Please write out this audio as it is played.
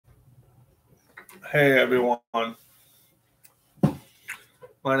Hey everyone,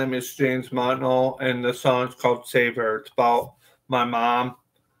 my name is James Martineau, and the song's called Save Her. It's about my mom,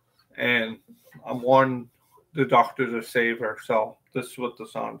 and I wanted the doctor to save her, so this is what the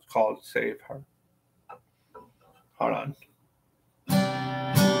song's called, Save Her. Hold on.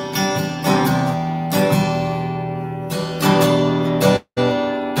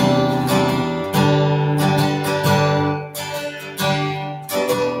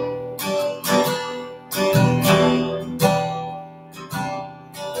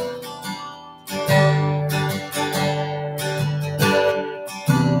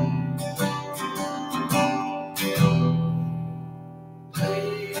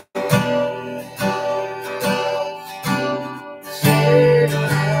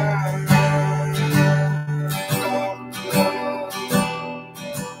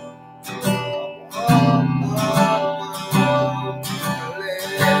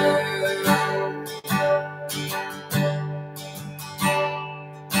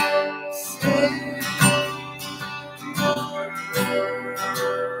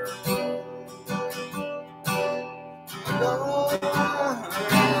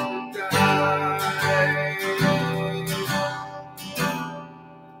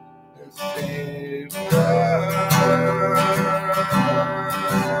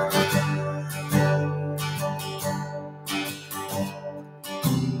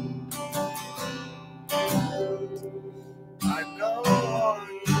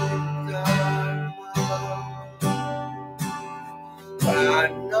 I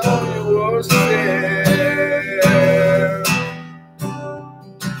know you were scared.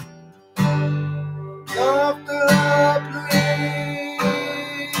 Doctor, please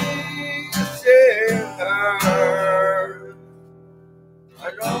save her. I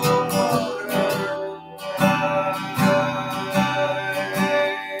don't want her to die.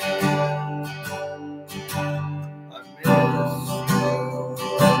 I miss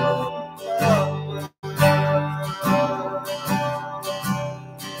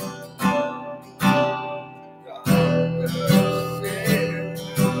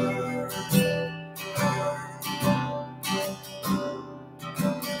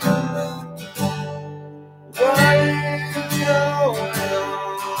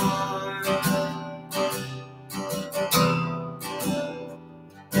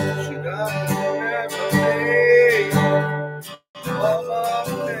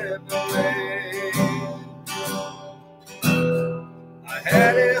I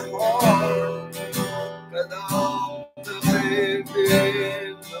had it hard, but all the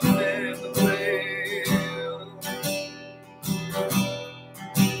babies the way.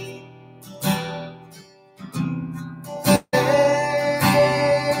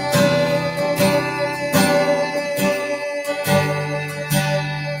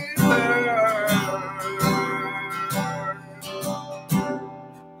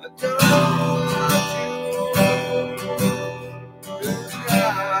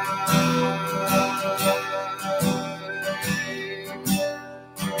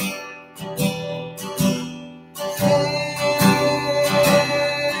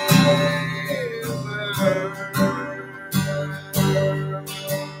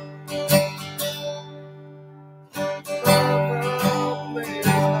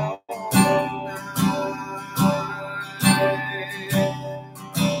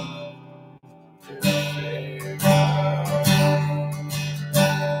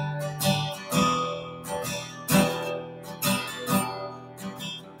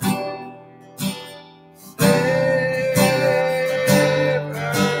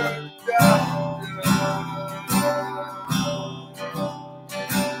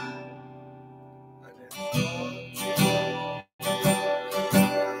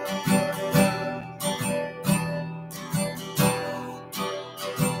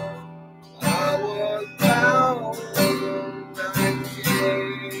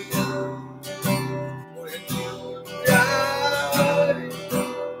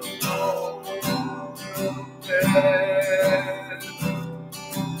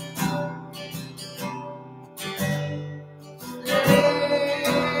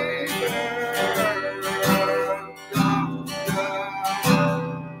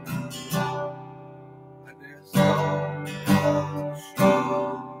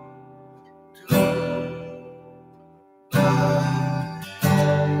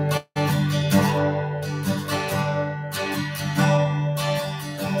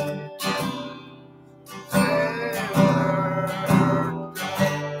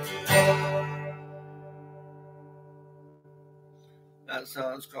 That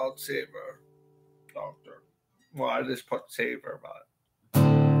song's called Save Her, Doctor. Well, I just put Save Her, but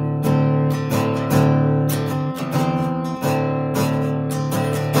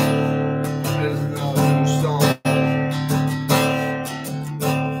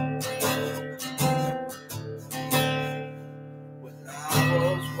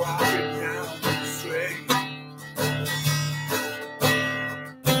was walking down the street,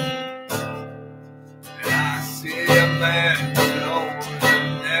 and I see a man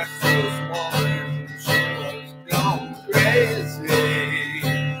going next to this woman. She was going crazy.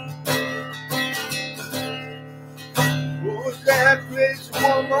 Who's that crazy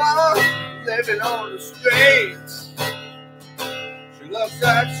woman living on the streets? She looks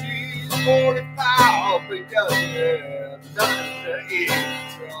like she's 45 because there's nothing to eat.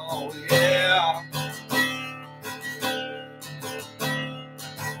 Oh yeah.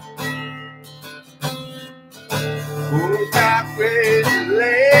 Who's that crazy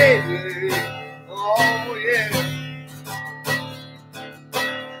lady? Oh yeah.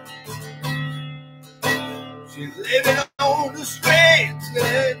 She's living on the streets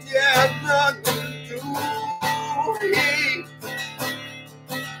and she has nothing to eat.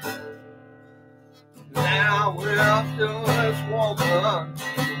 Now we're up to this woman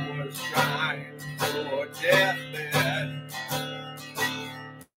who was trying for a deathbed.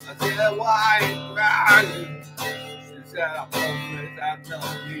 I said, why are you crying? She said, I'm homeless, I've no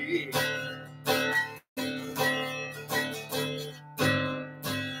need.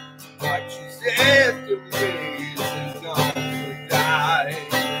 But she said to me, she's gonna die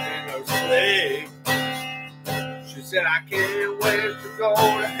in her sleep. She said, I can't wait to go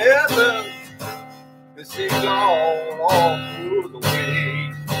to heaven and see God all through the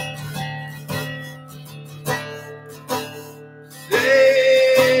way.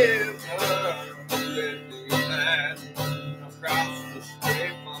 Save her, living man across the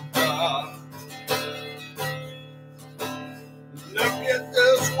street from her. Look at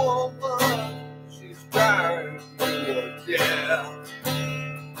this woman, she's trying to death.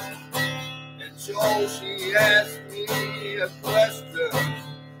 And so she asked me a question.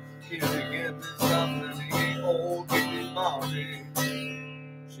 Can you give me something to eat? Oh, give me money.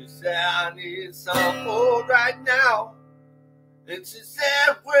 She said, I need some food right now. And she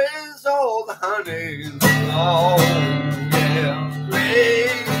said, where's all the honey? Oh, yeah,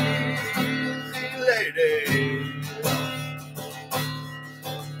 crazy lady.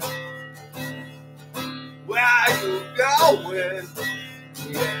 Where are you going?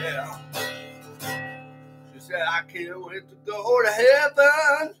 Yeah. She said, I can't wait to go to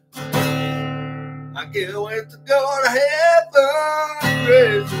heaven. I can't wait to go to heaven.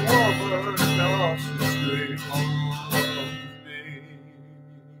 Crazy woman across the street from me.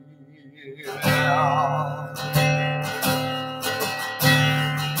 Yeah.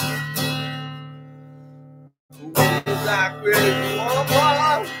 Who's that crazy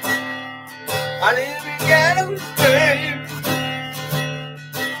woman? I didn't even get her name.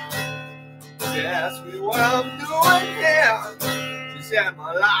 She asked me what I'm doing here. She said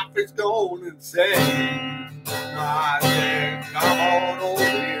my life is going insane. I said, come on over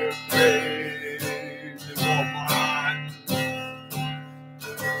here, crazy woman.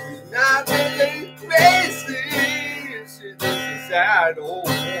 She's not really crazy. She's just a sad old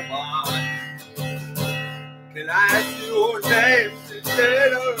woman. Can I ask you her name? She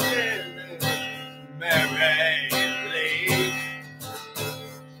said her name is Mary Lee.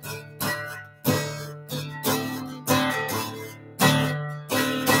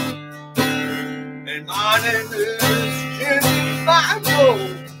 And my name is James Martineau.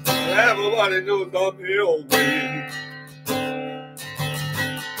 Everybody knows I'm here with.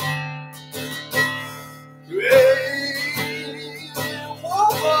 Crazy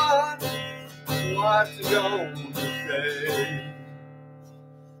woman, what you gonna say?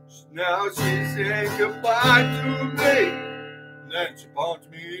 Now she said goodbye to me, then she punched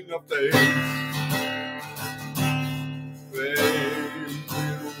me in the face. Crazy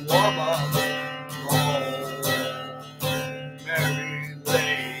woman, oh, Mary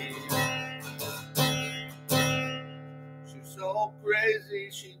Lane. She's so crazy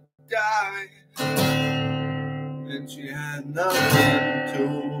she died, and she had nothing to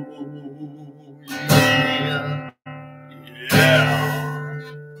eat. Yeah.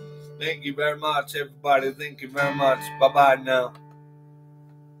 Thank you very much, everybody. Thank you very much. Bye-bye now.